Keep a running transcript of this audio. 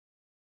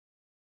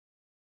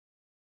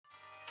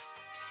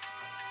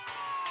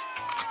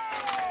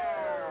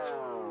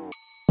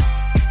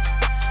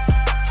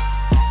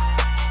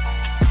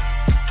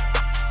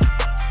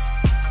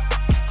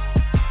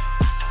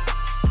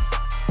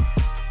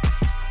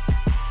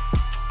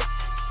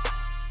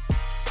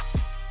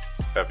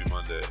Happy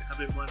Monday.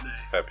 Happy Monday.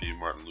 Happy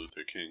Martin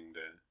Luther King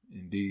Day.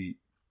 Indeed.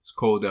 It's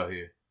cold out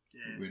here.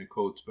 Yeah. We're in a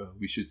cold spell.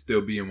 We should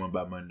still be in one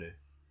by Monday.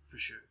 For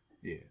sure.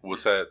 Yeah.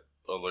 What's that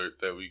alert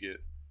that we get?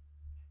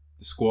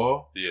 The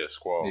squall? Yeah,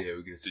 squall. Yeah,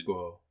 we get a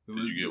squall. Did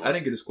you get one? I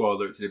didn't get a squall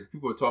alert today, but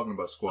people were talking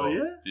about squall. Oh,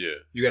 yeah? Yeah.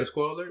 You got a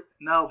squall alert?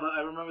 No, but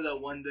I remember that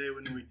one day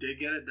when we did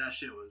get it, that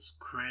shit was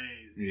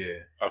crazy. Yeah.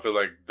 I feel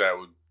like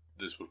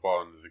this would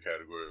fall into the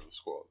category of a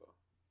squall, though.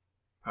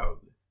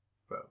 Probably.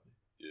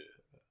 Yeah.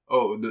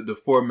 Oh, the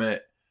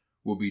format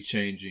will be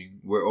changing.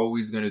 We're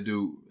always going to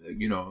do,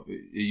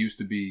 it used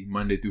to be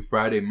Monday through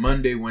Friday,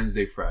 Monday,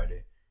 Wednesday,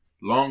 Friday.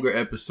 Longer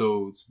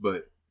episodes,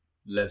 but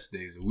less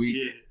days a week.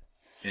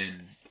 Yeah.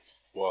 And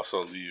We'll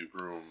also leave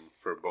room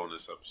for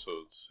bonus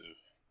episodes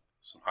if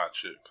some hot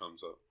shit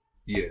comes up.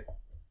 yeah,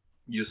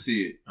 you'll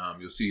see it.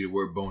 You'll see the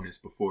word bonus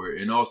before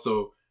it. And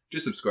also,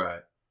 just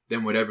subscribe.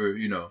 Then whatever,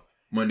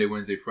 Monday,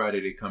 Wednesday,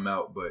 Friday, they come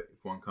out. But if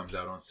one comes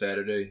out on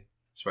Saturday,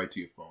 it's right to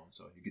your phone.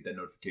 So you get that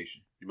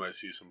notification. You might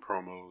see some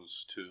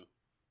promos, too.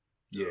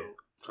 Yeah.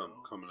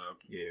 Coming up.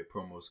 Yeah,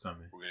 promos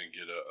coming. We're going to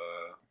get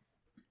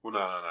well,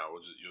 no.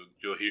 We'll just,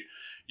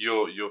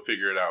 you'll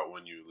figure it out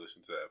when you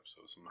listen to the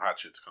episode. Some hot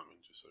shit's coming,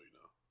 just so you know.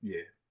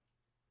 Yeah.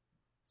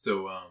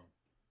 So,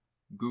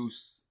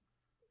 Goose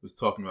was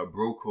talking about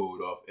bro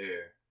code off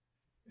air,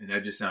 and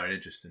that just sounded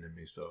interesting to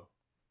me. So,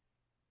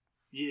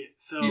 Yeah.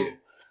 So, Yeah.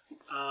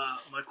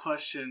 My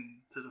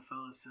question to the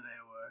fellas today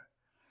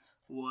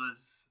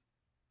was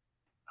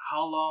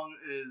how long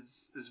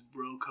is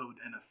bro code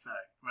in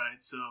effect, right?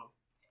 So,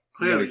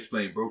 you gotta clearly,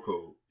 explain bro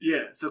code.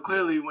 yeah. So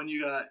clearly, when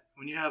you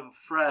have a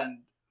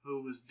friend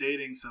who was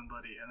dating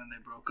somebody and then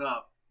they broke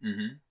up,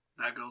 Mm-hmm.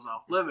 that goes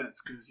off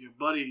limits because your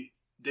buddy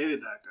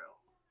dated that girl.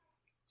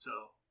 So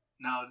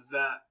now does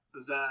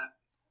that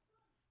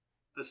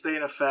stay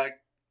in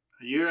effect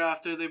a year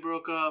after they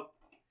broke up,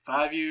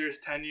 5 years,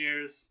 10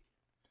 years?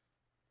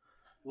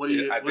 What do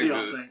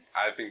y'all think?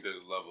 I think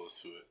there's levels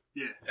to it.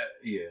 Yeah.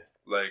 Yeah.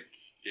 Like,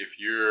 if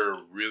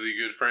you're really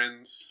good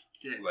friends,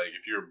 Yeah. like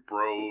if you're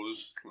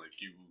bros,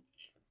 like you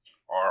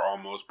are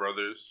almost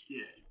brothers,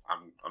 Yeah.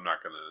 I'm not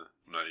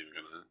even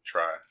gonna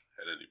try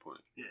at any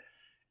point. Yeah.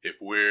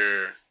 If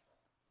we're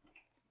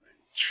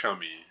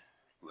chummy,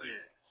 like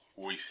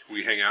Yeah.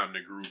 we hang out in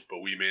a group,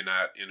 but we may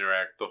not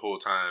interact the whole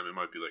time. It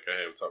might be like,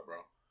 hey, what's up,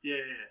 bro?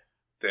 Yeah.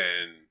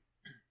 Then,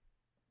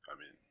 I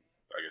mean,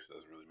 I guess it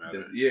doesn't really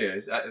matter.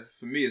 Yeah.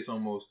 For me, it's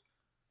almost.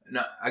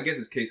 Now, I guess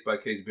it's case by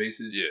case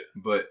basis. Yeah.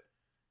 But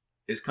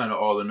it's kind of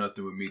all or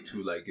nothing with me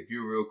too. Like if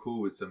you're real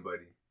cool with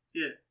somebody,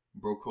 Yeah.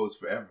 bro code's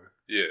forever.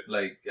 Yeah.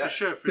 Like For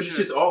sure. because it's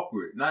just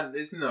awkward. I'm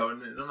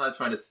not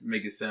trying to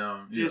make it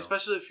sound. Yeah,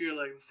 especially if you're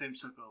like the same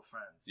circle of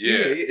friends. Yeah.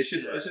 It's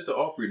just an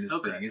awkwardness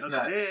thing. It's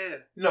not. Yeah.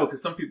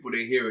 Because some people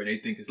they hear it and they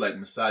think it's like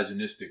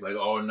misogynistic. Like,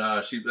 oh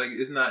nah, she like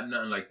it's not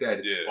nothing like that.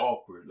 It's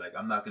awkward. Like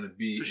I'm not gonna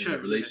be in a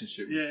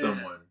relationship with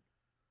someone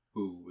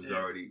who was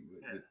already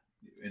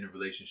in a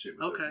relationship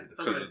with a friend.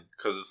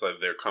 Because it's like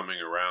they're coming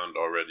around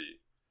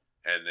already,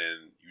 and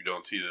then you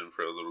don't see them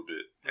for a little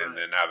bit, and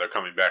then now they're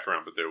coming back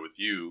around, but they're with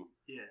you.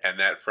 Yeah. And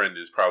that friend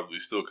is probably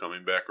still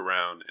coming back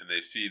around, and they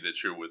see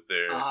that you're with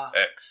their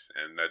ex,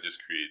 and that just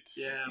creates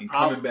and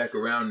coming back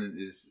around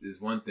is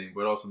one thing,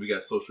 but also we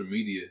got social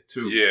media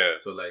too. Yeah.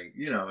 So like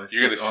you're gonna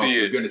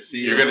see it.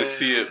 You're gonna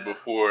see it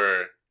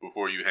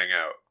before you hang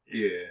out.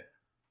 Yeah.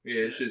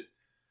 It's just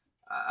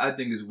I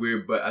think it's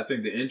weird, but I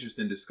think the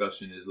interesting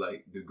discussion is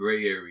like the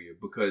gray area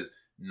because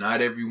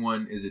not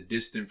everyone is a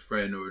distant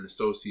friend or an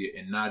associate,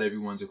 and not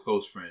everyone's a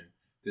close friend.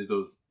 There's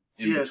those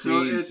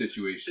in-between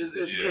situations.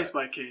 It's case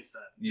by case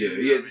then. Yeah,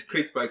 it's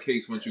case by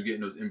case once you get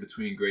in those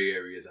in-between gray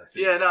areas, I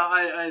think. Yeah, no,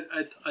 I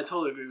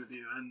totally agree with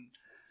you.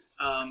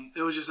 And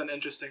it was just an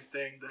interesting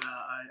thing that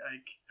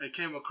I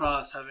came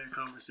across having a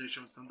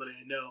conversation with somebody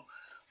I know.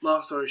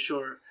 Long story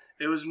short,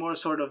 it was more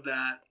sort of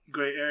that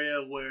gray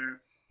area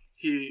where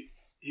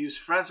he's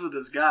friends with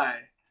this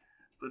guy,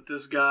 but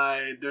this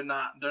guy, they're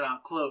not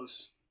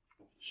close.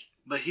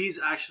 But he's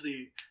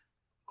actually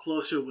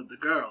closer with the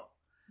girl.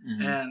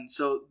 Mm-hmm. And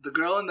so the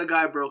girl and the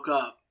guy broke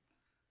up.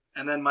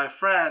 And then my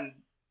friend,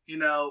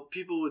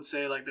 people would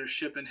say like they're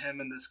shipping him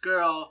and this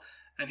girl.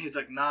 And he's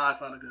like, nah,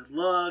 it's not a good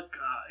look.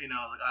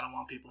 Like I don't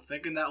want people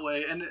thinking that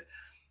way. And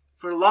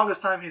for the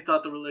longest time, he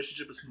thought the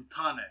relationship was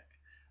platonic.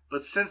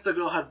 But since the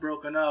girl had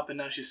broken up and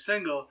now she's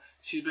single,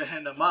 she's been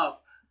hitting him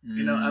up,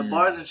 at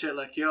bars and shit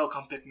like, yo,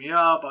 come pick me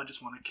up. I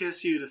just want to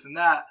kiss you, this and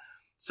that.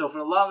 So for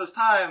the longest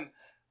time,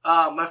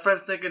 my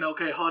friend's thinking,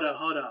 okay, hold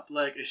up.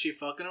 Like, is she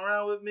fucking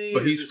around with me?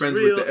 But he's friends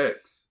with the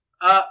ex.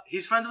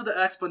 He's friends with the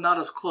ex, but not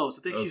as close.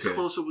 I think he's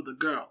closer with the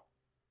girl.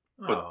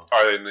 But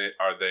are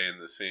they in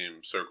the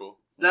same circle?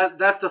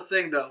 That's the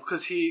thing though,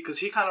 because he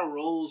kind of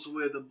rolls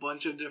with a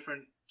bunch of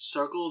different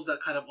circles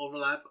that kind of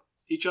overlap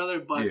each other.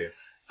 But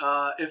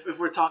if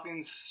we're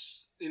talking,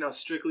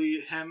 strictly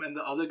him and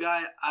the other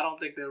guy, I don't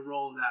think they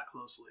roll that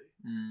closely.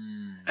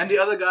 And the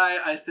other guy,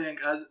 I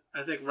think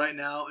right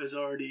now is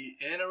already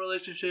in a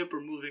relationship or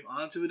moving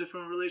on to a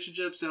different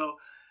relationship. So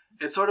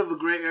it's sort of a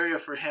gray area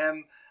for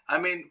him. I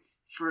mean,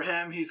 for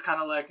him, he's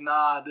kind of like,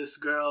 nah, this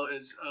girl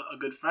is a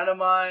good friend of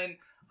mine.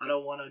 I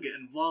don't want to get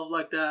involved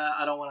like that.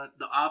 I don't want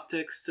the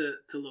optics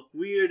to look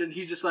weird. And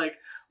he's just like,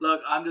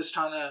 look, I'm just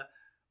trying to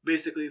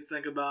basically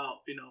think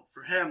about,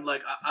 for him,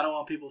 like, I don't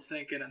want people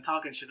thinking and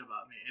talking shit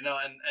about me,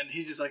 and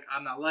he's just like,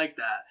 I'm not like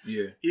that.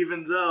 Yeah.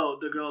 Even though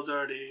the girl's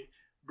already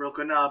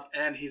broken up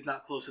and he's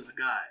not close to the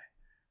guy.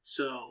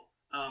 So,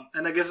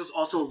 and I guess it's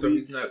also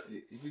leads...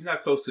 If he's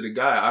not close to the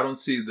guy, I don't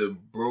see the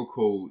bro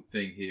code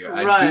thing here.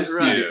 I Right, do see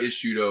right. the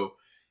issue, though.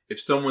 If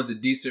someone's a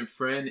decent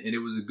friend and it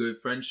was a good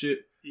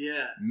friendship,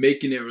 Yeah.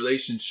 making it a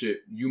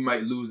relationship, you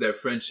might lose that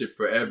friendship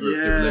forever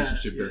if the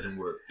relationship doesn't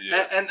work.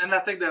 Yeah. And I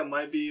think that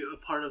might be a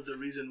part of the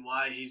reason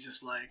why he's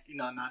just like,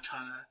 not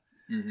trying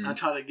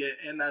to get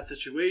in that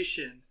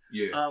situation.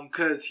 Yeah.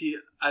 Because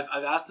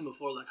I've asked him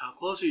before, like, how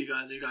close are you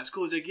guys? Are you guys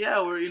cool? He's like,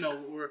 yeah,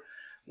 we're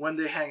when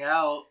they hang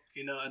out,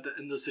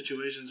 in those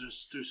situations,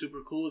 they're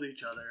super cool with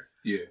each other.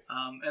 Yeah.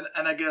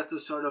 And I guess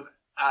this sort of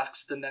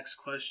asks the next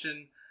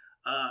question: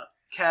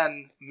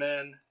 can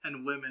men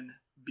and women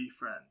be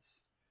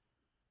friends?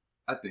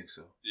 I think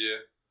so. Yeah.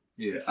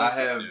 Yeah. think I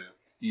so? have.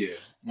 Yeah.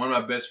 One of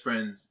my best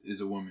friends is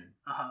a woman.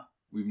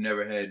 We've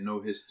never had no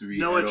history,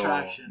 No at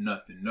attraction. all.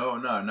 Nothing.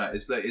 No.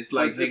 It's like It's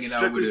hanging out with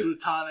strictly a.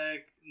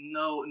 plutonic.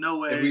 No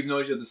way. And we've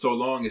known each other so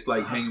long. It's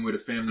like hanging with a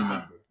family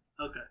member.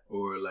 Okay.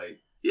 Or like.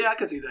 Yeah, I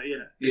can see that.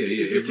 Yeah.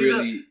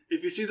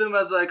 If you see them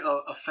as like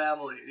a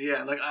family,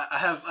 yeah. Like I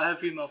have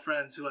female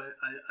friends who I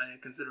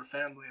consider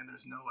family, and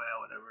there's no way I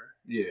would ever.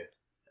 Yeah.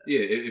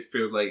 Yeah. It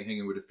feels like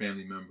hanging with a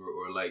family member,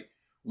 or like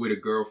with a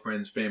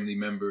girlfriend's family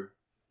member,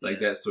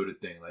 like that sort of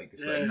thing. Like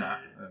it's like nah.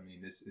 I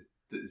mean, it's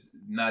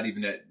not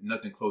even that.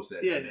 Nothing close to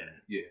that.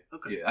 Yeah.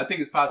 Okay. Yeah. I think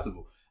it's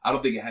possible. I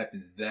don't think it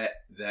happens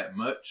that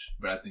much,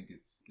 but I think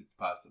it's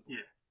possible.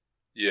 Yeah.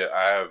 Yeah,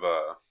 I have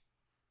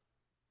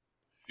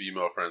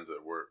female friends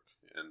at work,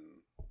 and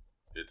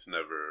it's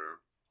never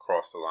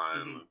crossed the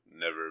line,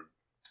 never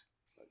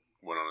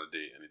went on a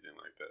date, anything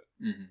like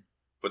that. Mm-hmm.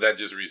 But that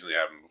just recently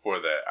happened. Before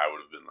that, I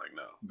would have been like,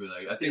 no. But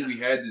like, I think we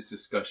had this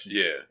discussion.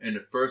 Yeah. In the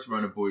first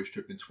Run of Boys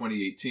trip in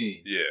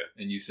 2018. Yeah.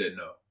 And you said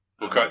no.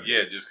 Because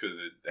just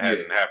because it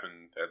hadn't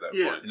happened at that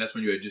point. And that's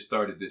when you had just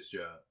started this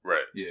job.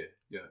 Right. Yeah.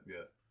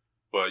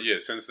 But yeah,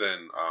 since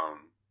then, I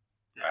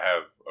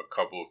have a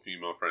couple of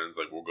female friends.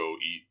 Like we'll go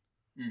eat.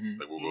 Mm-hmm.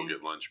 Like we'll go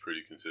get lunch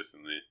pretty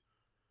consistently.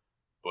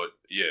 But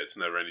yeah, it's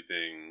never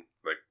anything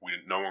like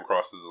no one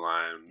crosses the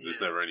line.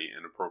 There's never any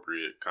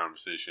inappropriate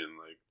conversation.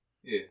 Like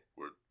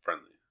we're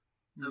friendly.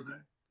 Okay.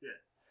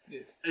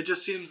 Yeah. It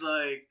just seems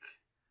like,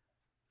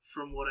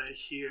 from what I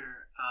hear,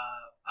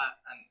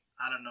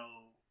 I don't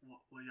know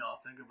what y'all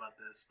think about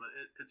this, but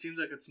it seems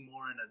like it's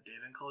more in a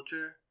dating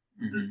culture.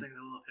 Mm-hmm. This thing's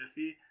a little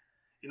iffy.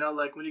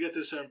 Like when you get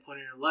to a certain point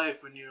in your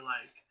life, when you're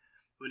like,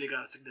 when you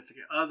got a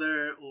significant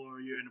other, or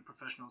you're in a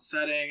professional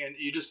setting, and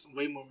you're just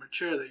way more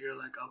mature, that you're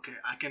like, okay,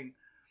 I can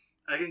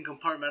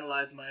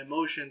compartmentalize my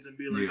emotions and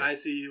be like, I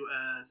see you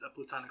as a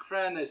platonic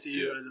friend, I see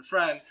you as a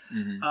friend.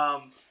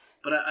 Mm-hmm.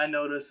 But I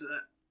notice,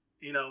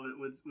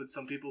 with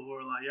some people who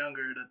are a lot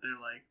younger, that they're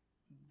like,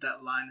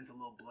 that line is a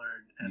little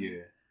blurred,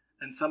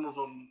 and some of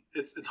them,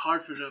 it's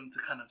hard for them to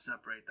kind of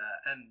separate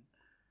that, and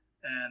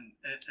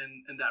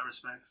in that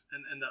respect,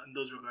 in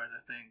those regards,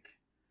 I think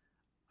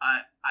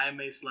I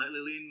may slightly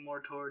lean more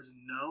towards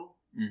no,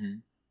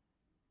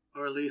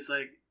 or at least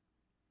like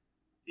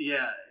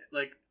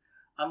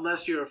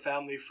unless you're a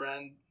family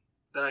friend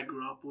that I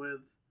grew up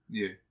with,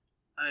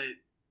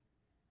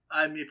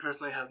 I me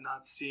personally have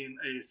not seen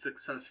a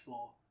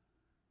successful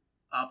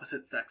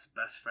opposite sex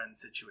best friend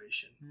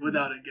situation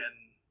without it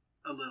getting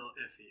a little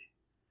iffy.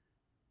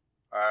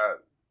 I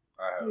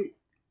have.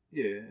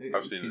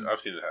 I've seen it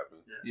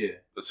happen. Yeah.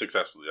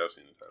 Successfully, I've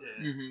seen it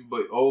happen. Yeah. Mm-hmm.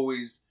 But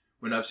always,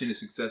 when I've seen it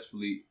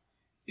successfully,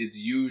 it's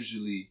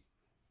usually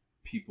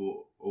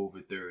people over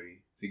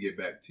 30. To get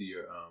back to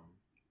your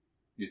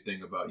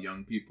thing about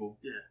young people.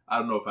 Yeah. I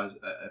don't know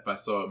if I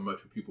saw it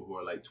much with people who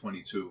are like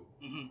 22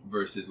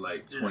 versus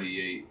like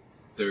 28,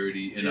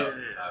 30 and up,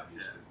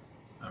 obviously.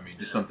 Yeah. I mean,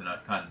 just something I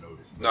kind of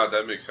noticed. No,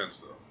 that makes sense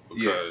though,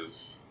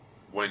 because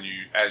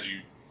as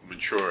you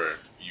mature,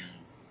 you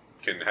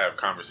can have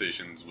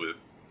conversations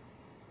with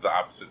the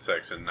opposite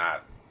sex and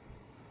not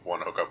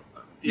want to hook up with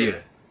them. Yeah.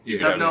 You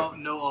have no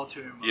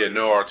ulterior motives. Yeah,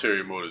 no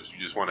ulterior motives. You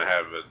just want to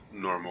have a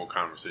normal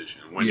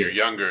conversation. When you're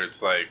younger,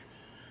 it's like,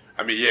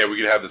 I mean, we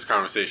could have this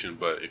conversation,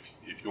 but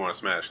if you want to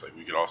smash, like,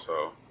 we could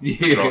also do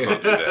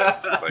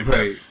that. Like,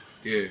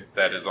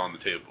 that is on the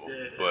table.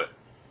 Yeah. But,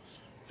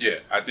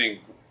 I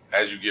think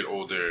as you get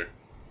older,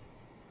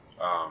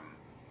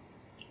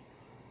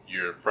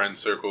 your friend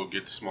circle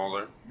gets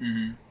smaller,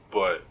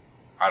 but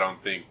I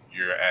don't think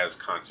you're as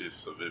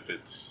conscious of if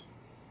it's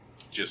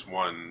just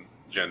one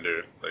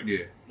gender. Like,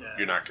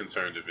 you're not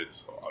concerned if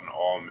it's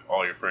on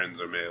all your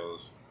friends are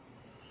males.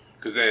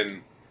 Because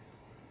then,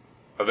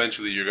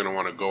 eventually, you're going to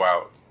want to go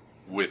out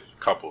with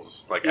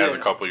couples. Like, as a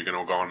couple, you're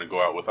going to want to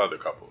go out with other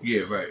couples.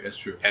 Yeah, right. That's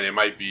true. And it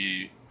might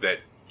be that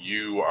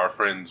you are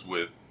friends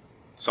with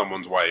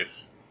someone's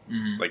wife,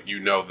 Mm-hmm. Like, you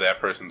know that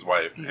person's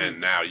wife, and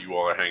now you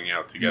all are hanging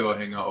out together. You all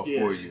hang out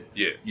for you.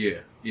 Yeah.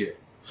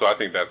 So I don't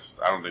think there's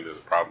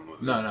a problem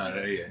with it. No,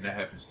 that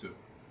happens too.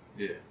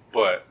 Yeah.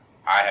 But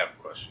I have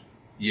a question.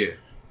 Yeah.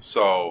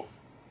 So,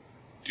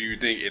 do you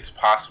think it's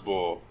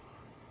possible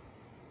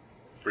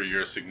for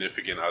your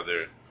significant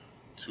other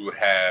to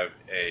have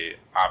a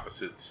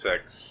opposite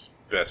sex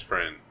best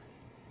friend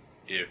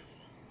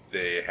if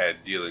they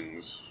had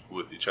dealings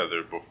with each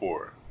other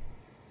before?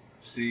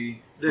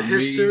 See, the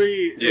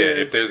history.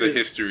 If there's a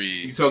history,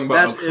 you're talking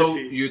about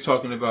you're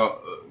talking about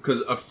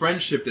because a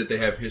friendship that they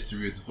have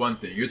history with is one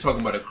thing. You're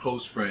talking about a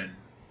close friend.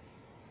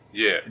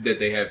 Yeah, that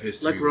they have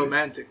history like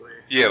romantically.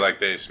 Yeah, like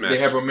they smash. They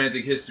have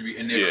romantic history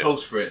and they're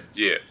close friends.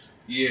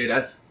 Yeah,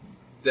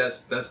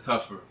 that's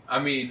tougher. I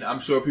mean, I'm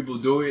sure people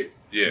do it.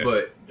 Yeah,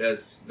 but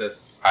that's.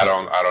 Tougher. I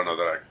don't know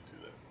that I could do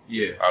that.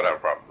 Yeah, I would have a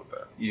problem with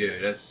that. Yeah,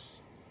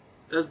 that's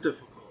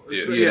difficult.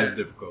 That's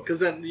difficult because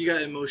then you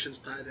got emotions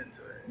tied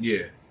into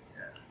it.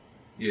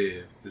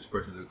 Yeah, this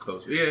person's a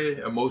close.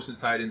 Yeah, emotions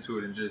tied into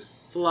it and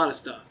just it's a lot of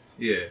stuff.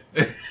 Yeah,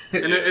 and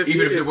if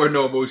there were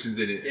no emotions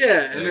in it.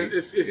 Yeah, and like,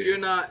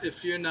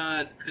 if you're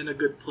not in a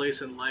good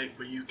place in life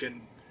where you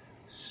can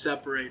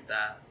separate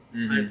that,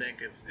 I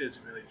think it's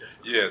really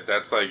difficult. Yeah,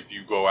 that's like if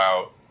you go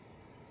out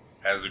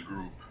as a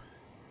group,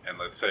 and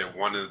let's say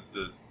one of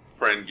the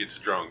friend gets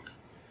drunk,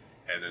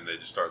 and then they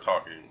just start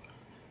talking,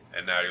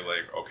 and now you're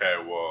like, okay,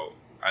 well,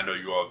 I know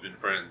you all have been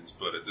friends,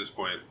 but at this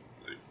point,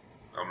 like,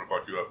 I'm gonna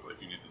fuck you up. Like,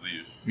 you need to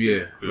leave.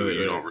 Yeah, clearly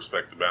you don't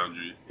respect the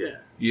boundary.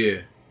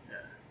 Yeah.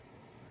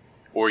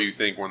 Or you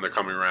think when they're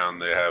coming around,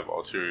 they have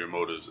ulterior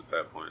motives at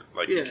that point.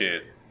 Like, you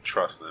can't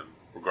trust them,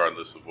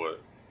 regardless of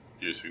what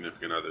your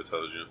significant other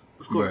tells you.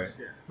 Of course,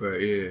 Right,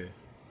 yeah.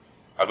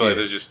 I feel like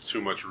there's just too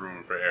much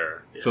room for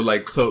error. Yeah. So,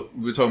 like,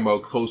 we're talking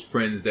about close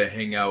friends that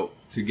hang out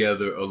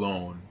together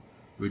alone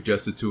with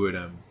just the two of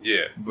them.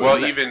 Yeah.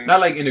 But well, not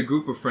like in a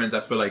group of friends,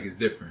 I feel like it's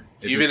different.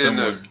 Even in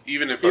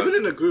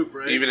a group,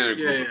 right? Even in a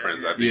group of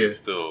friends, I think it's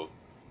still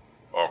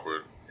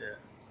awkward.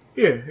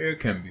 Yeah, it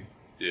can be.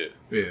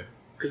 Yeah.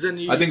 Because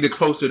then I think the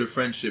closer the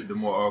friendship, the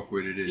more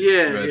awkward it is.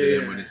 Rather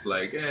than when it's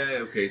like,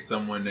 okay,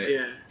 someone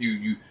that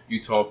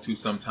you talk to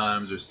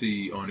sometimes or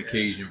see on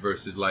occasion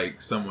versus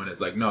like someone that's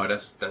like, no,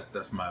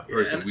 that's my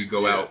person. We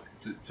go out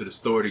to the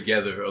store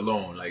together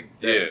alone. Like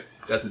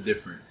that's a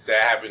different.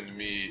 That happened to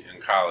me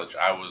in college.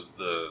 I was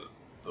the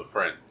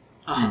friend.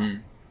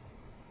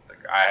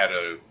 Like, I had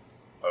a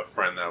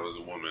friend that was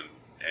a woman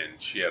and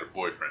she had a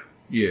boyfriend.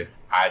 Yeah.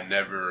 I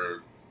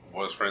never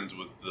was friends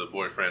with the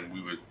boyfriend.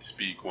 We would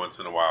speak once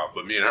in a while,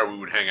 but me and her, we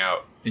would hang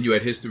out. And you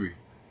had history?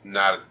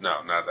 Not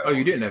that. Oh,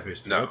 you didn't have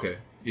history? No. Okay.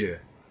 Yeah.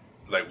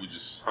 Like, we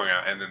just hung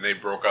out, and then they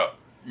broke up,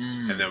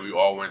 and then we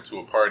all went to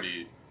a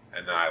party,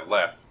 and then I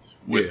left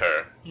with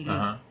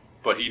her.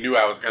 But he knew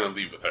I was gonna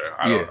leave with her.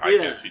 I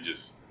guess he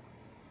just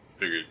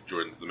figured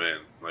Jordan's the man.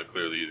 Like,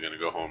 clearly he's gonna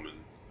go home and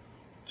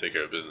take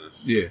care of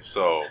business. Yeah.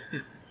 So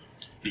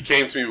he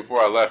came to me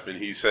before I left, and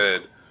he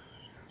said,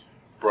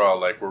 bro,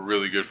 like, we're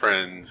really good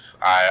friends.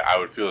 I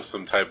would feel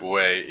some type of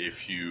way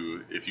if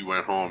you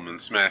went home and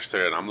smashed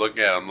her. And I'm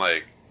looking at him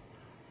like,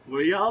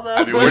 were y'all that?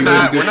 I mean, we're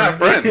not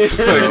friends.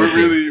 Like, we're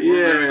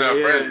really not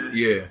friends.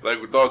 Yeah.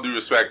 Like, with all due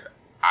respect,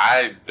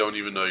 I don't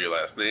even know your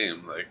last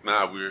name. Like,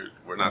 nah,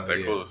 we're not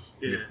that close.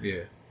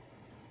 Yeah.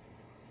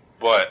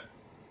 But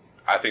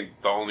I think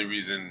the only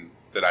reason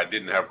that I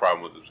didn't have a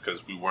problem with it was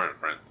because we weren't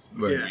friends.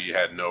 Right. We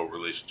had no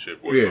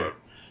relationship whatsoever.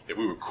 If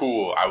we were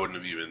cool, I wouldn't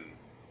have even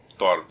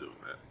thought of doing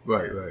that.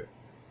 Right.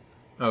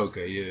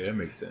 Okay, yeah, that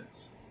makes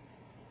sense.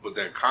 But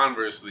then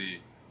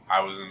conversely,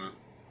 I was in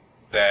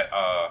that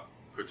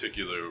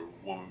particular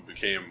woman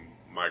became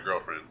my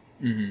girlfriend.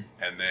 And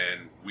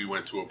then we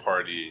went to a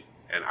party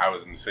and I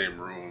was in the same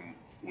room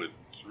with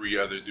 3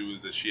 other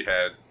dudes that she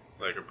had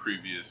like a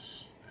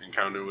previous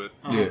encounter with.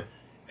 Yeah.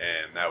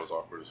 And that was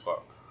awkward as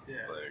fuck. Yeah.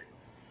 Like,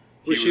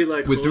 was she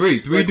like with three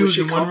dudes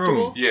in one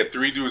room? Yeah,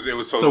 3 dudes. It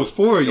was 4 of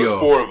y'all. It was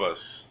 4 of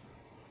us.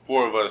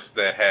 4 of us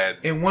that had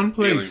in one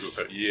place. With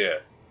her. Yeah.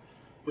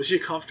 Was she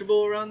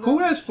comfortable around them? Who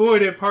has 4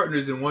 of their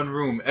partners in one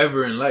room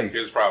ever in life?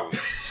 Here's the problem.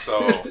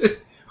 So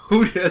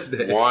who does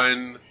that?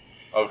 One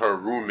of her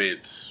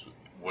roommates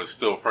was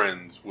still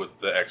friends with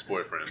the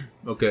ex-boyfriend.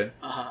 Okay.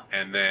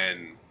 And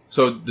then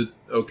so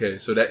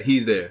that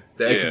he's there.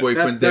 The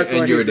ex-boyfriend's there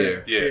and you're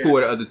there. Yeah. Who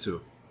are the other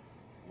 2?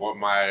 Well,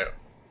 my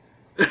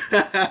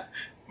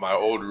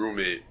old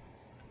roommate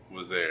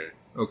was there.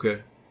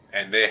 Okay.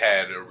 And they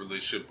had a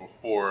relationship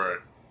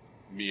before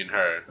me and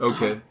her.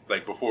 Okay.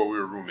 Like before we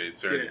were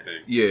roommates or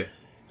anything. Yeah.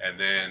 And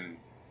then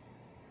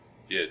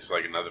just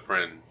like another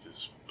friend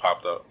just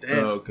popped up.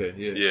 Damn. Oh, okay.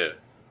 Yeah. Yeah.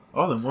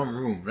 All in one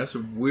room. That's a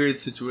weird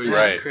situation.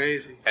 Right. That's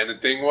crazy. And the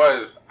thing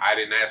was, I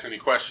didn't ask any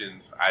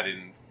questions.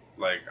 I'm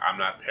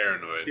not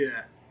paranoid.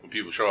 Yeah. When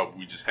people show up,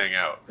 we just hang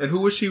out. And who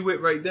was she with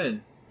right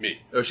then?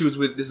 Me. Or this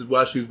is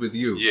why she was with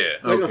you? Yeah.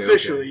 Like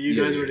officially,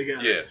 you guys were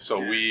together. Yeah. So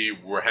we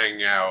were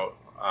hanging out,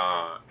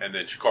 and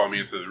then she called me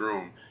into the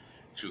room.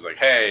 She was like,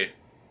 hey,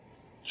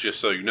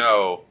 just so you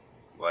know,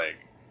 like,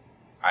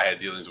 I had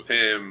dealings with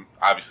him.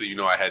 Obviously, you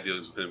know, I had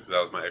dealings with him because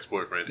that was my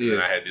ex-boyfriend, and then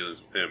I had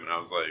dealings with him, and I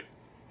was like,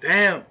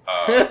 damn.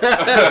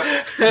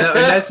 Now, in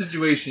that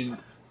situation,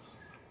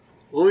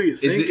 what were you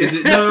thinking? Is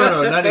it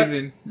no, not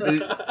even.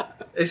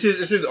 It's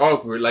just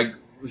awkward, like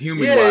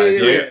human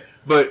wise, right?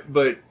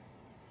 But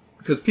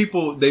because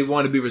people, they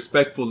want to be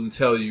respectful and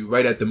tell you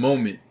right at the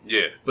moment.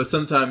 Yeah. But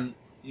sometimes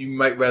you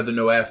might rather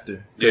know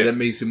after. Yeah. That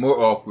makes it more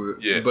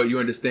awkward. Yeah. But you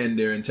understand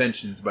their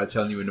intentions by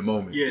telling you in the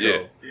moment. Yeah.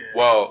 So. Yeah.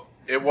 Well,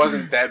 it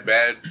wasn't that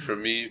bad for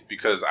me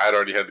because I'd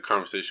already had the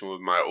conversation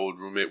with my old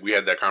roommate. We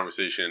had that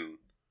conversation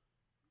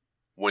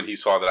when he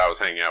saw that I was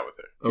hanging out with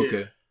her.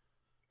 Okay.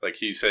 Like,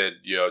 he said,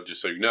 yo,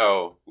 just so you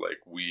know, like,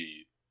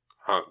 we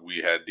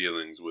had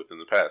dealings with in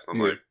the past.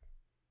 And I'm like,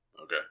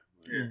 okay,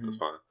 that's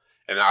fine.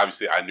 And then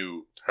obviously I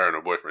knew her and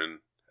her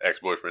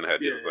ex-boyfriend had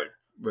dealings. Like,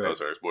 that was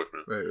her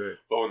ex-boyfriend. Right.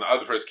 But when the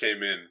other person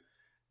came in,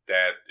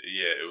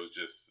 it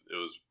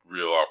was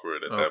real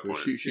awkward at that point.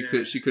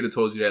 She could have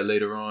told you that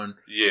later on.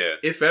 Yeah.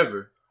 If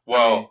ever.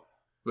 Well. I mean,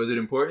 was it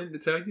important to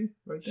tell you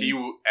right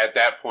then? At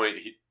that point,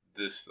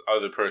 this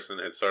other person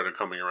had started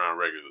coming around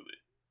regularly.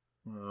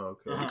 Oh,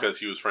 okay. Because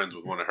he was friends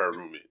with one of her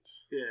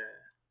roommates. Yeah.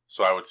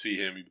 So I would see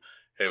him.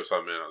 Hey, what's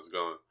up, man? How's it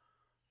going?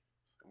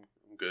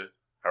 I'm good.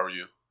 How are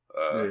you?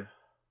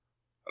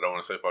 I don't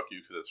want to say fuck you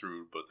because that's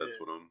rude, but that's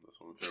what I'm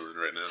feeling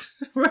right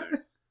now.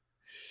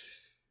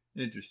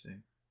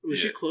 Interesting. Was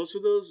she close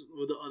with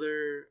the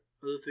other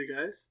three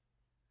guys?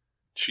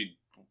 She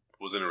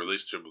was in a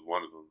relationship with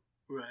one of them.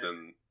 Right.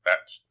 And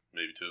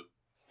maybe two.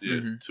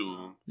 Yeah, two of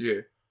them.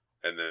 Yeah.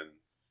 And then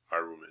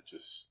our roommate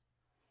just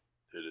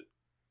did it.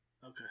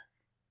 Okay.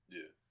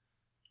 Yeah.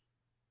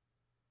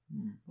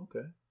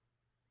 Okay.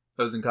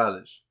 That was in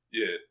college?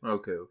 Yeah.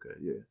 Okay,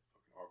 yeah.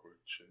 Awkward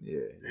shit.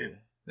 Yeah.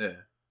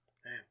 Damn.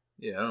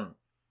 Yeah,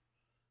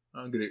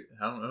 I don't get it.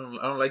 I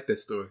don't like that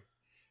story.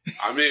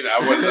 I mean, I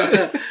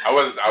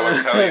wasn't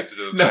telling it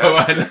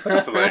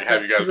to like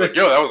have you guys like,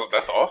 yo,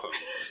 that's awesome.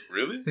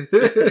 Really?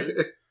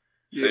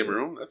 Same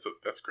room?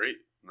 That's great.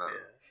 No.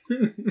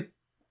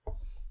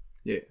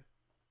 Yeah.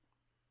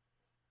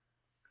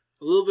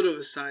 A little bit of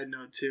a side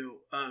note too.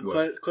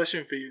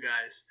 Question for you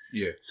guys.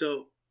 Yeah.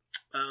 So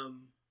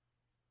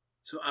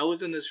I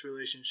was in this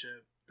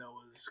relationship that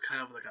was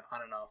kind of like an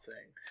on and off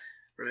thing,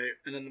 right?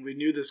 And then we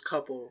knew this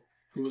couple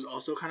who was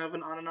also kind of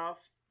an on and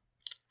off.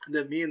 And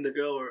then me and the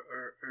girl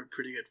are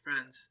pretty good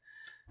friends.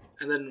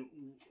 And then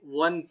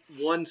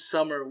one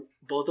summer,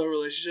 both our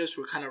relationships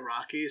were kind of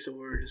rocky, so we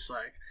were just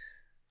like,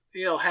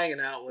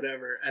 hanging out,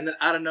 whatever. And then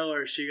out of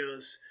nowhere, she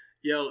goes,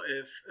 yo,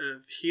 if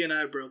he and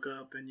I broke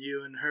up and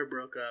you and her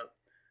broke up,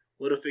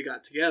 what if we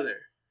got together?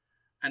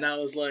 And I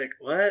was like,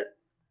 what?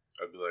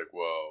 I'd be like,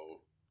 well,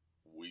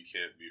 we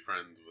can't be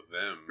friends with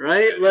them.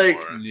 Right? Anymore.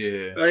 Like,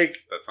 yeah.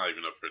 That's not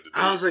even up for debate.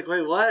 I was like,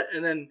 wait, what?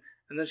 And then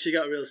she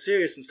got real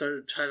serious and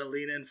started trying to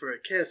lean in for a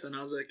kiss. And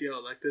I was like, yo,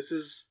 like, this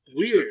is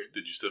weird.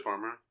 Did you stiff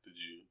arm her? Did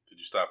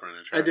you stop her in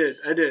her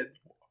tracks? I did.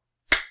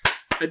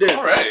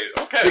 All right.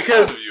 Okay.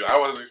 Because of you. I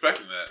wasn't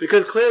expecting that.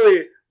 Because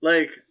clearly,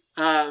 like,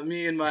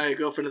 me and my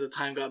girlfriend at the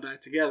time got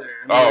back together.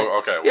 And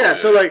okay. Well, yeah.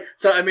 So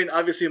I mean,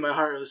 obviously my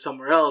heart was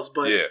somewhere else,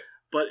 but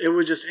it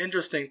was just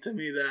interesting to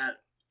me that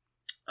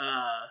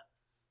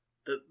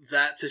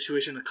that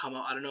situation to come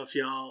up. I don't know if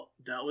y'all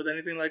dealt with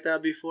anything like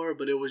that before,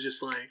 but it was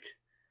just like,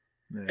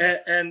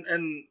 and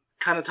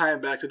kind of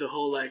tying back to the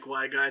whole like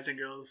why guys and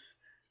girls,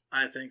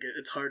 I think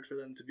it's hard for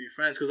them to be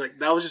friends, because like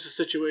that was just a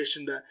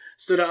situation that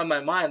stood out in my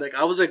mind. Like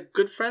I was like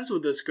good friends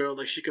with this girl.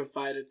 Like she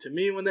confided to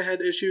me when they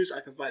had issues. I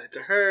confided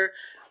to her.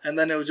 And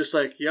then it was just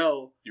like,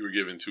 yo. You were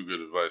giving too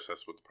good advice.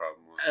 That's what the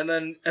problem was.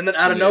 And then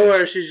out of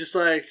nowhere, she's just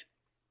like,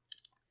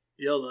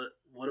 yo,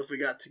 what if we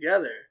got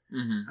together?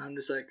 Mm-hmm. I'm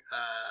just like,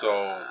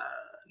 no.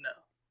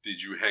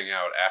 Did you hang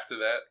out after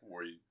that?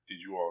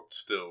 Did you all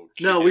still?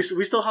 No, we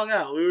still hung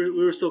out. We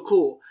were still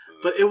cool.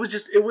 But it was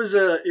a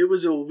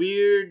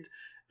weird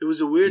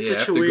situation.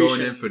 After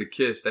going in for the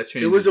kiss, that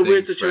changed. It was a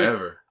weird situation.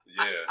 Forever.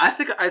 Yeah.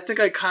 I think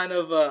I kind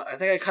of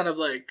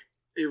like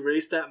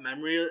erased that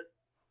memory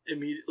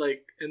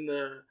like in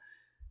the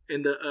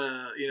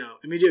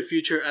immediate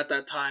future. At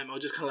that time, I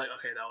was just kind of like,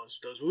 okay, that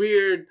was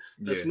weird.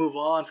 Let's move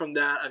on from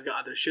that. I've got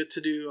other shit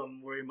to do.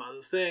 I'm worrying about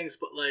other things.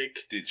 But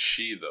like, did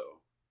she though?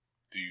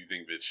 Do you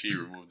think that she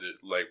removed it?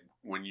 Like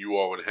when you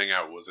all would hang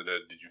out,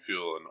 did you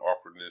feel an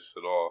awkwardness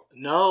at all?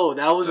 No,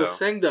 that was a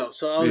thing though.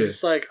 So I was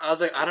just like,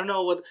 I don't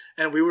know what.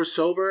 And we were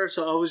sober,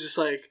 so I was just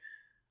like,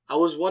 I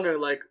was wondering,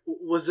 like,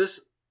 was this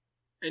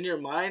in your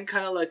mind,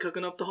 kind of like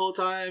cooking up the whole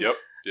time? Yep.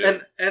 Yeah.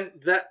 And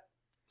that.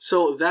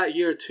 So that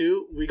year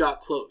too, we got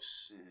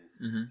close.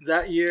 Mm-hmm.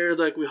 That year,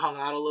 like we hung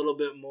out a little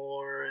bit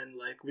more, and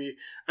like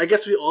I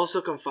guess we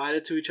also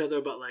confided to each other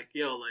about like,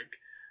 yo,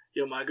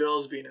 my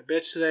girl's being a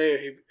bitch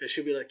today, or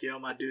she'd be like, yo,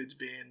 my dude's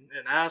being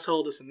an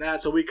asshole, this and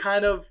that. So we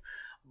kind of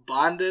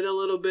bonded a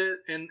little bit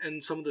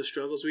in some of the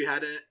struggles we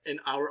had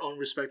in our own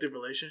respective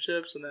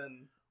relationships, and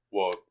then.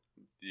 Well,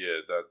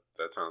 yeah,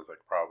 that sounds like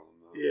a problem.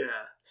 Though.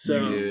 Yeah. So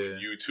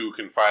you two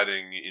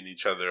confiding in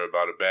each other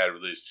about a bad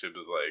relationship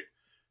is like.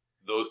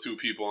 Those two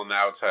people on the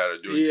outside are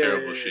doing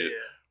terrible shit. Yeah.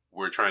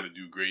 we're trying to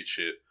do great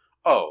shit.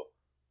 Oh,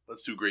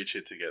 let's do great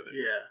shit together.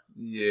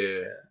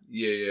 Yeah.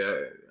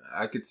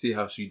 I could see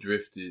how she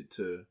drifted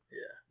to.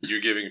 Yeah.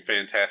 You're giving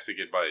fantastic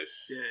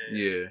advice.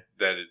 Yeah.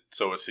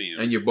 So it seems.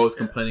 And you're both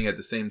complaining at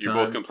the same time.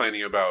 You're both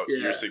complaining about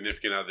your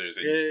significant others.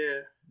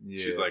 And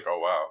she's like, oh,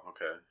 wow,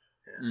 okay.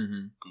 Yeah.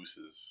 Mm-hmm. Goose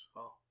is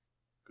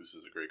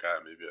a great guy.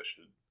 Maybe I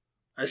should.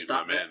 I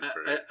stopped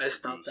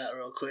that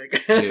real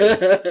quick. Yeah.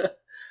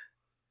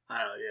 I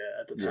don't know.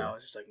 Yeah, at the time I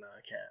was just like, no,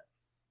 I can't.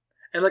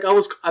 And like I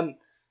was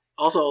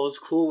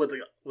cool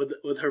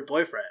with her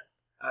boyfriend.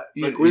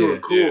 Like we were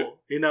cool,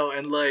 you know,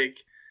 and like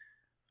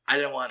I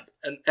didn't want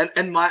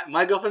and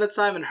my girlfriend at the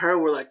time and her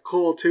were like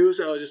cool too.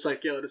 So I was just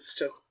like, yo, this is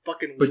such a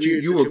fucking. But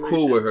weird you were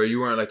cool with her. You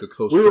weren't like a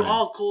close. We friend. were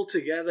all cool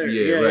together.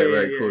 Yeah,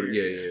 right, cool.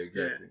 Yeah,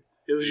 exactly.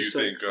 It was Do you just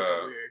think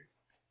like weird.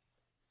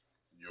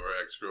 Your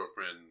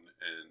ex-girlfriend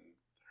and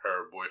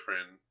her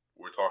boyfriend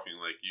were talking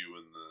like you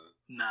and the...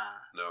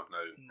 Nah. No,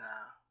 not even?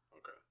 Nah.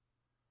 Okay.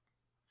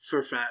 For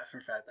a fact,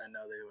 I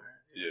know they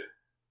weren't. Yeah.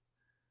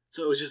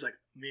 So it was just like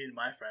me and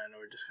my friend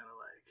were just kind of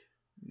like...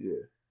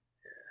 Yeah.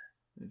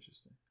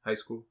 Interesting. High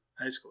school?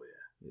 High school,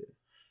 yeah.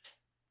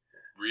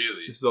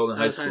 Really? This is all in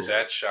high school.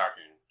 That's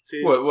shocking.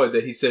 See, what,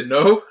 that he said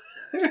no?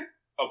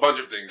 A bunch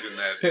of things in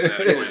that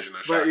equation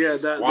are shocking. But yeah,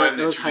 that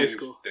was high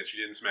school. That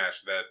you didn't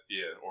smash that,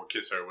 or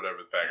kiss her, whatever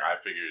the fact. I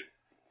figured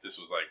this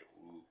was like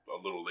a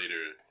little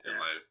later in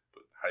life,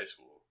 but high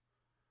school.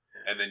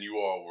 Yeah. And then you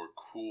all were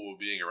cool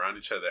being around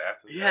each other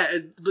after that. Yeah,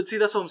 but see,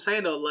 that's what I'm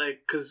saying though.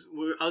 Like, because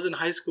I was in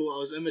high school, I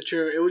was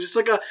immature. It was just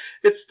like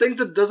it's things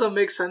that doesn't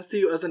make sense to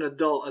you as an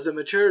adult, as a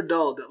mature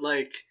adult. That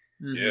like,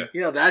 you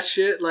know, that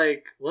shit.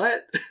 Like,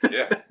 what?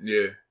 Yeah,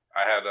 yeah.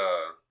 I had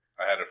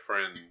a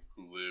friend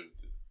who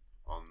lived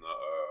on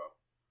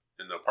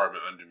in the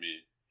apartment under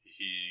me.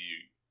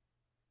 He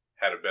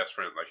had a best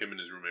friend. Like him and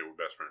his roommate were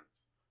best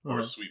friends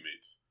or suite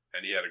mates,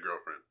 and he had a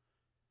girlfriend.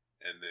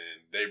 And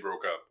then they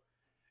broke up.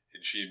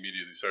 And she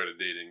immediately started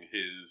dating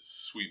his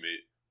suite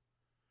mate.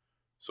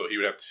 So he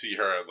would have to see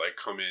her, like,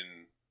 come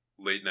in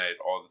late night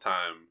all the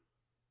time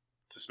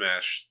to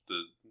smash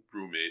the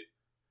roommate.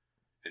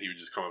 And he would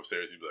just come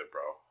upstairs. He'd be like,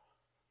 bro,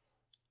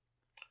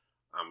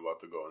 I'm about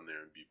to go in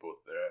there and beat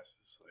both their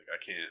asses. Like, I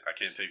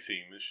can't take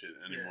seeing this shit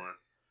anymore.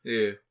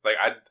 Yeah. Like,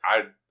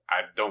 I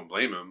don't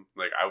blame him.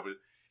 Like, I would,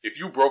 if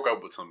you broke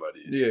up with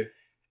somebody. Yeah.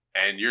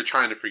 And you're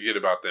trying to forget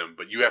about them,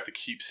 but you have to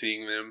keep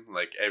seeing them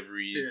like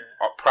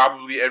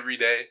probably every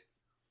day,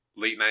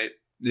 late night.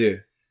 Yeah.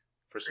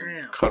 For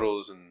some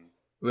cuddles and.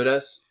 But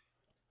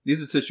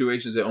these are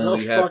situations that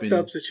only happen. Fucked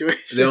up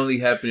situations. They only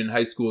happen in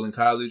high school and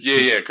college.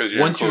 Yeah, because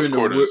once you're in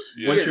quarters.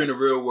 Once you're in the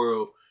real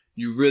world,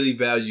 you really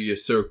value your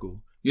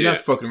circle. You're not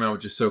fucking around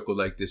with your circle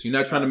like this. You're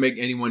not trying to make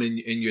anyone in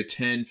your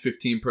 10,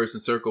 15 person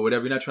circle,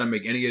 whatever. You're not trying to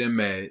make any of them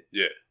mad.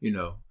 Yeah. You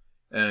know.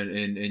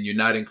 And you're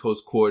not in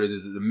close quarters.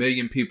 There's a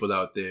million people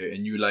out there,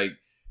 and you like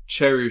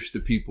cherish the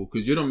people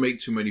because you don't make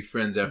too many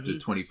friends after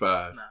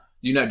 25. Nah.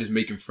 You're not just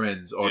making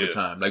friends all the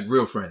time, like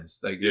real friends.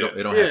 Like it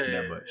don't happen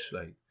that much.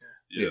 Like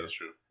that's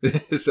true.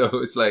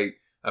 So it's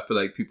like I feel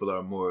like people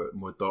are more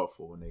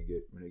thoughtful when they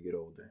get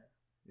older.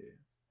 Yeah.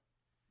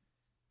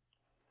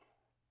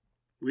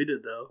 We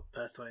did though,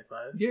 past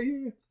 25.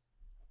 Yeah.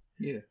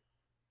 Yeah.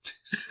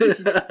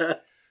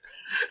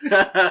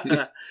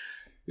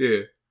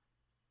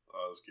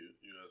 Oh, that's cute.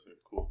 You guys are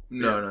cool.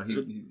 No,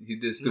 he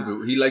did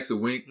stupid. He likes to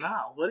wink.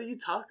 Nah, what are you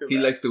talking about? He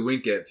likes to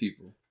wink at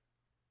people.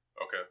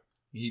 Okay.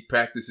 He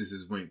practices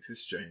his winks.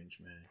 It's strange,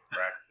 man.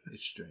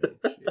 It's strange.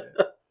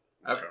 Yeah.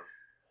 Okay.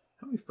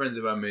 How many friends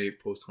have I made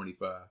post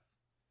 25?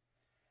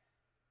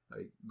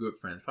 Like good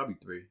friends, probably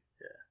 3.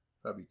 Yeah,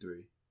 probably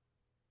 3.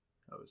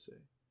 I would say.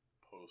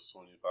 Post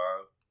 25.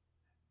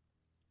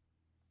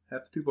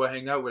 Half the people I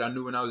hang out with, I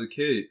knew when I was a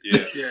kid.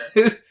 Yeah.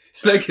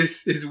 It's like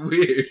it's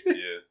weird.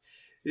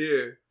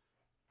 Yeah.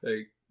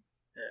 Like,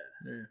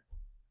 yeah.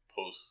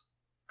 Post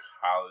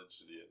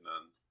college,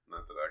 none.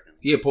 Not that I can.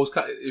 Yeah, post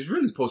college. It's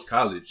really post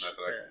college.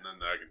 None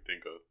that I can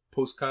think of.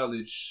 Post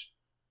college,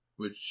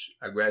 which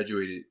I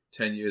graduated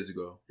 10 years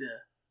ago.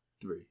 Yeah.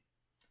 3,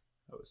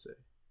 I would say.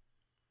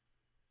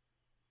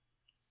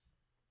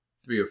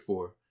 3 or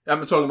 4.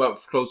 I'm talking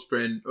about a close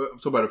friend. I'm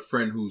talking about a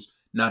friend who's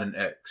not an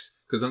ex.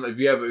 Because if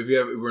you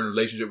ever were in a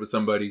relationship with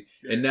somebody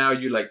and now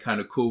you're like kind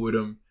of cool with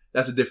them.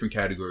 That's a different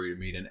category to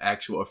me than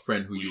a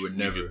friend who you would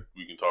never.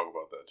 We can talk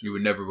about that too. You were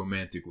never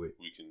romantic with.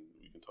 We can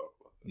talk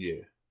about that.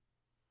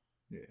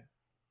 Yeah.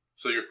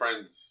 So you're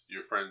friends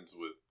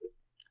with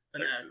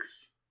an exes?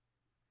 ex.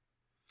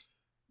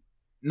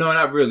 No,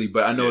 not really,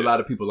 but I know a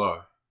lot of people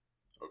are.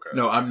 Okay.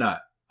 No, I'm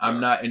not. I'm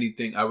not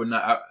anything. I would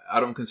not.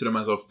 I don't consider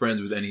myself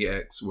friends with any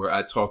ex where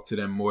I talk to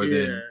them more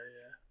than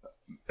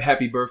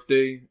happy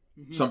birthday,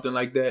 something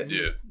like that.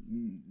 Yeah.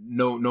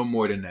 No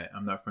more than that.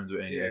 I'm not friends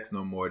with any ex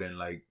no more than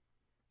like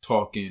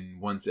talking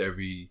once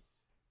every,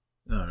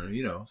 I don't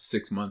know,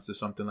 6 months or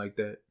something like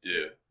that.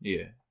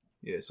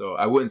 Yeah. So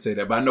I wouldn't say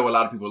that, but I know a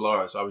lot of people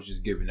are. So I was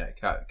just giving that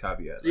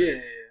caveat.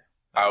 Like,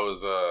 I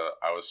was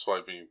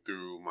swiping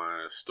through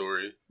my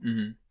story,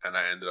 and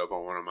I ended up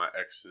on one of my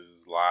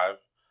ex's live,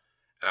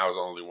 and I was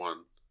the only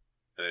one.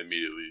 and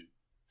immediately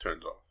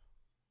turned off.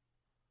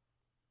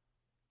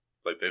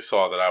 Like they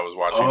saw that I was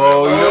watching.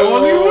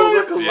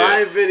 Like a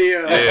live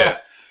video. Yeah.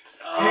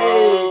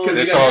 Oh,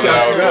 they saw that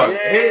I was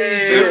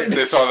watching.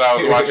 They saw that I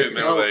was watching. And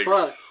they were like,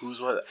 fuck.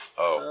 "Who's what?"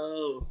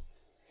 Oh.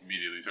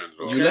 Immediately turned it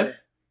off. You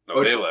left?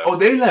 No, they left. Oh,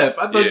 they left.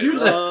 I thought you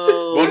left.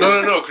 Well,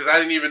 no, because I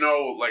didn't even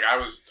know. Like I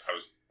was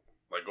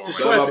like going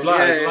like blah.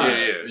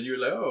 Yeah. And you were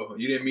like, oh,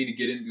 you didn't mean to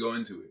go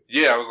into it.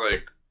 Yeah, I was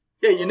like,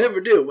 yeah, you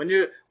never do. When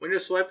you're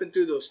swiping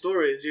through those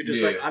stories, you're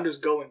just like, I'm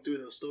just going through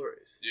those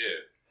stories.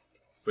 Yeah.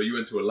 But you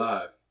went to a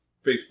live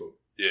Facebook.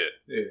 Yeah.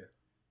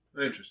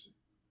 Interesting.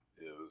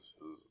 Yeah, it was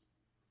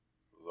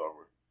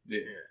awkward.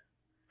 Yeah.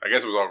 I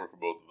guess it was awkward for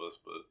both of us,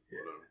 but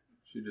whatever.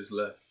 She just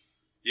left.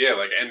 Yeah,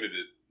 like ended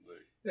it.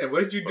 Like, yeah,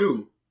 what did you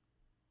do?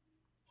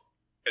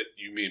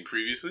 You mean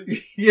previously?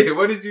 Yeah,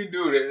 what did you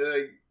do?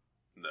 Like,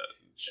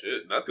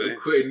 nothing.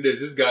 Quitting this.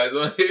 This guy's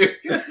on here.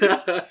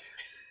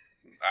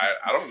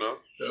 I don't know.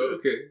 Oh,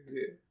 okay,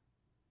 yeah.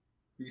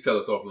 You can tell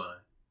us offline.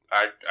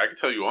 I can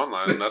tell you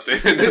online. Nothing.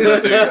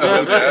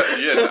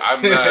 Yeah,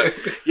 I'm not.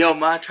 Yo,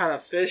 am I trying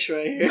to fish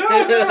right here? No,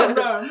 I'm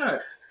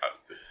not.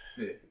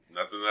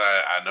 Nothing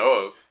that I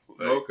know of.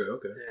 Like,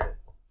 okay.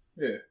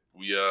 Yeah.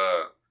 We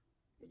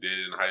did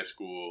in high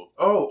school.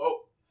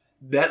 Oh,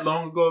 that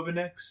long ago of an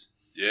ex?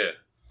 Yeah.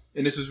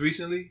 And this was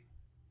recently?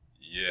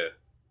 Yeah.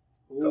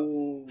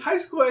 Ooh. High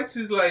school ex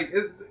is like,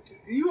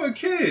 you were a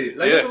kid.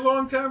 Like, it's a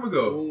long time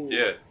ago. Ooh.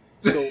 Yeah.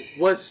 So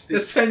what's...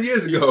 It's 10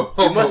 years ago.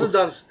 You must have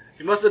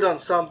done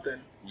something.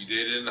 We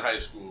dated in high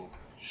school.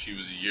 She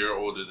was a year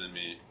older than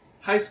me.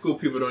 High school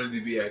people don't need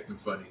to be acting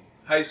funny.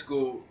 High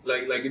school,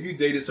 like if you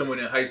dated someone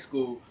in high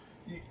school,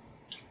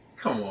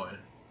 come on.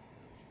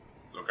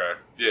 Okay.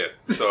 Yeah.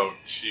 So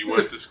she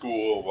went to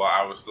school while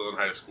I was still in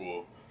high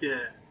school.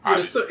 Yeah.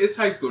 It's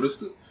high school.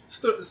 The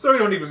story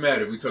don't even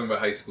matter if we're talking about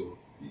high school.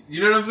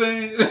 You know what I'm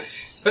saying?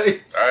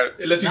 Like,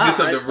 unless you did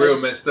something real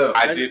messed up.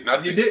 I did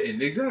nothing. You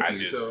didn't,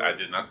 exactly. I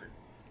did nothing.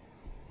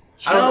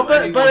 I don't know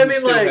anyone who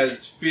still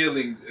has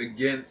feelings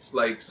against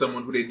like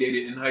someone who they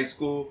dated in high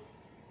school,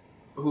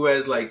 who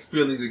has like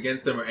feelings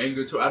against them or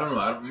anger to. I don't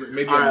know.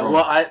 Maybe I'm wrong.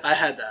 Well, I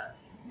had that.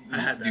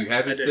 Do you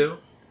have it still?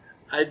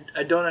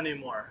 I don't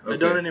anymore. Okay. I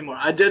don't anymore.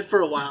 I did for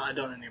a while. I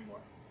don't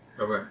anymore.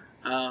 Okay.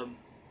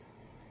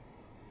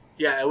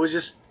 Yeah, it was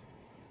just,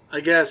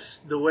 I guess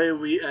the way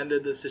we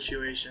ended the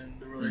situation,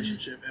 the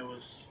relationship, it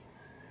was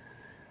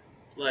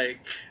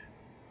like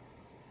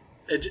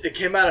it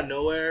came out of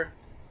nowhere.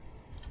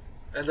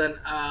 And then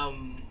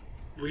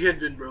we had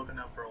been broken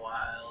up for a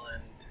while,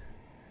 and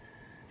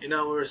we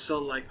were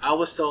still like, I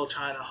was still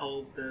trying to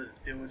hope that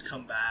it would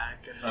come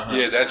back. And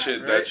yeah, that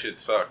shit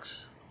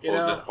sucks.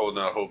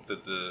 Holding out hope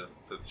that the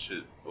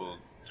shit will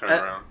turn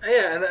around.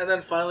 Yeah, and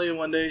then finally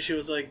one day she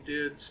was like,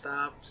 "Dude,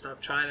 stop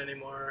trying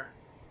anymore."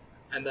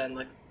 And then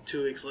like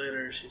 2 weeks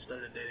later, she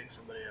started dating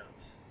somebody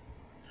else.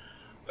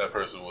 That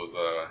person was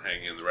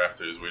hanging in the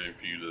rafters waiting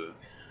for you to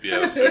be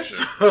out of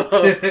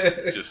the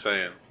picture. Just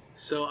saying.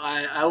 So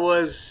I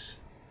was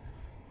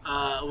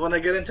when I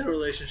get into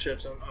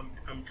relationships,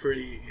 I'm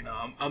pretty,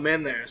 I'm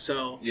in there.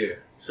 So yeah.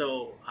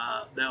 So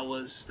that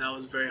was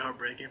very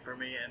heartbreaking for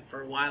me, and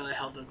for a while I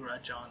held a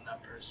grudge on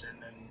that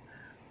person, and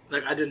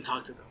like I didn't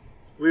talk to them.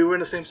 We were in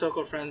the same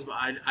circle of friends, but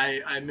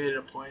I made it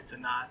a point to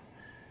not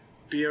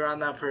be around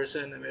that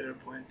person. I made it a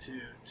point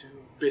to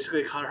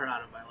basically cut her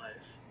out of my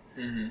life.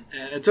 Mm-hmm.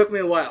 And it took me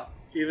a while.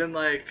 Even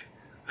like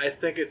I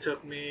think it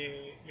took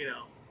me,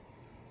 a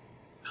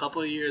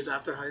couple of years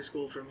after high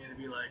school for me to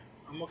be like,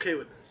 I'm okay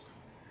with this.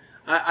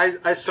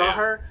 I saw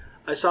her.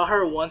 I saw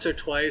her once or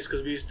twice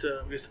because we used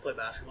to play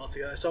basketball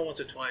together. I saw her once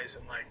or twice,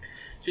 and like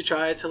she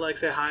tried to like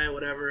say hi or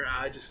whatever.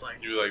 I just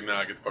like, you were like,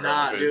 nah, get the fuck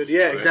out of my face. Dude,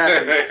 yeah,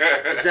 exactly,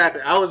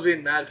 exactly. I was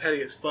being mad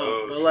petty as fuck,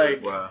 but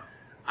like, wow.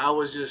 I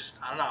was just,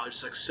 I don't know, I was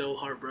just like so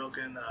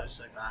heartbroken that I was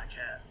just like, nah, I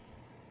can't.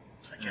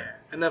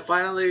 And then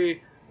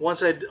finally,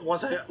 once I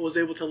was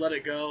able to let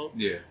it go,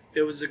 yeah,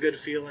 it was a good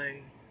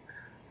feeling,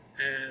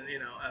 and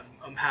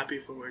I'm happy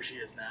for where she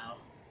is now.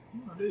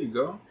 Oh, there you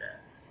go.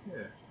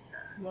 Yeah.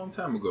 It's a long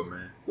time ago,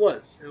 man. It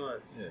was.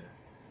 Yeah.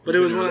 But it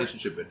was a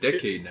relationship a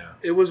decade now.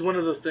 It was one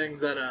of the things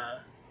that I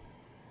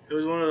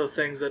when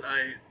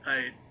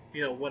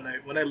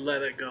I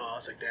let it go, I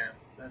was like, damn,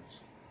 that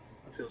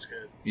feels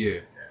good. Yeah,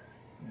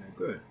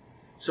 good.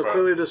 So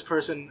clearly this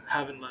person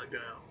haven't let it go,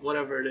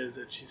 whatever it is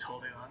that she's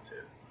holding on to.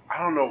 I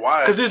don't know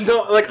why. Because there's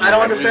no, like, I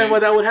don't understand why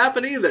that would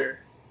happen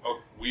either.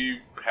 We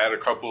had a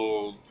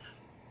couple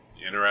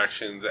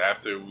interactions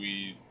after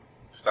we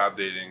stopped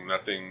dating,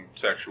 nothing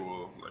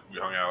sexual. Like, we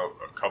hung out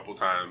a couple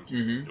times.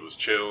 Mm-hmm. It was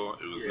chill.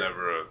 It was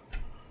never a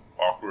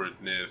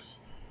awkwardness.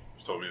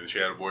 She told me that she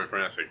had a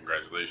boyfriend. I said,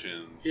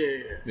 congratulations.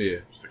 Yeah.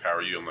 She's like, how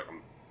are you? I'm like,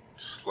 I'm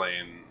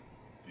slaying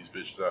these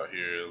bitches out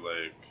here.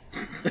 Like,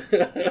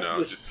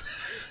 just...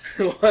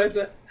 Why is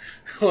that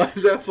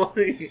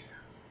funny?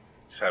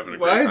 Just having a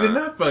great time. Why is it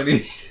not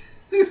funny?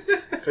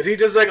 Because he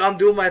just like, I'm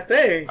doing my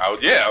thing. I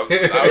was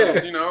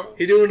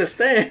he doing his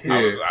thing.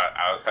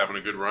 I was having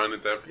a good run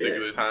at that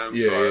particular time,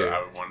 so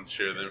I wanted to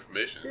share the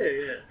information.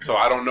 Yeah. So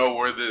I don't know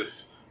where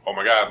this oh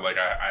my god, like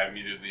I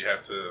immediately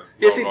have to.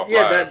 That's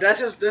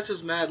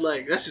just mad.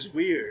 Like that's just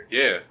weird.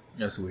 Yeah,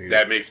 that's weird.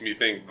 That makes me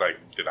think like,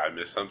 did I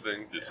miss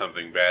something? Did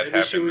something bad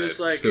happen? She was just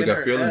like still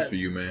got feelings for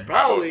you, man.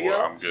 Probably,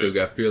 well, I'm good. Still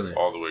got feelings.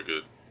 All the way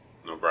good.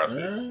 No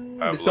process.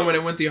 Is someone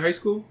that went to your high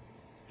school?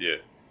 Yeah.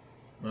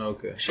 Oh,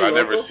 okay. So I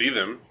never see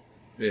them.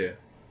 Yeah.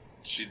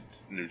 She's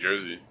New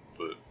Jersey,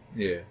 but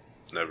yeah,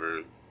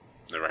 never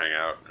hang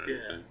out or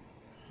anything.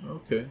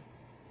 Okay.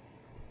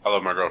 I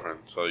love my girlfriend,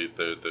 so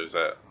there's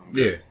that.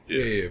 Yeah.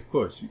 Of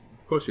course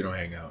you don't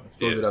hang out. It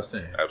goes without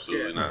saying.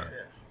 Absolutely not.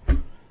 Yeah.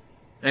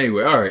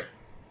 Anyway, all right.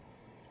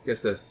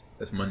 Guess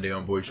that's Monday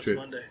on Boys Trip.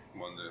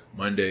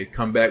 Monday.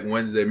 Come back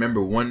Wednesday.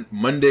 Remember,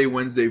 Monday,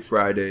 Wednesday,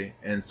 Friday,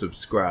 and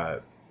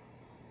subscribe.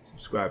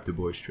 Subscribe to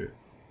Boys Trip.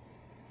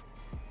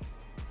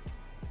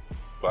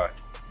 Bye.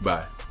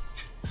 Bye.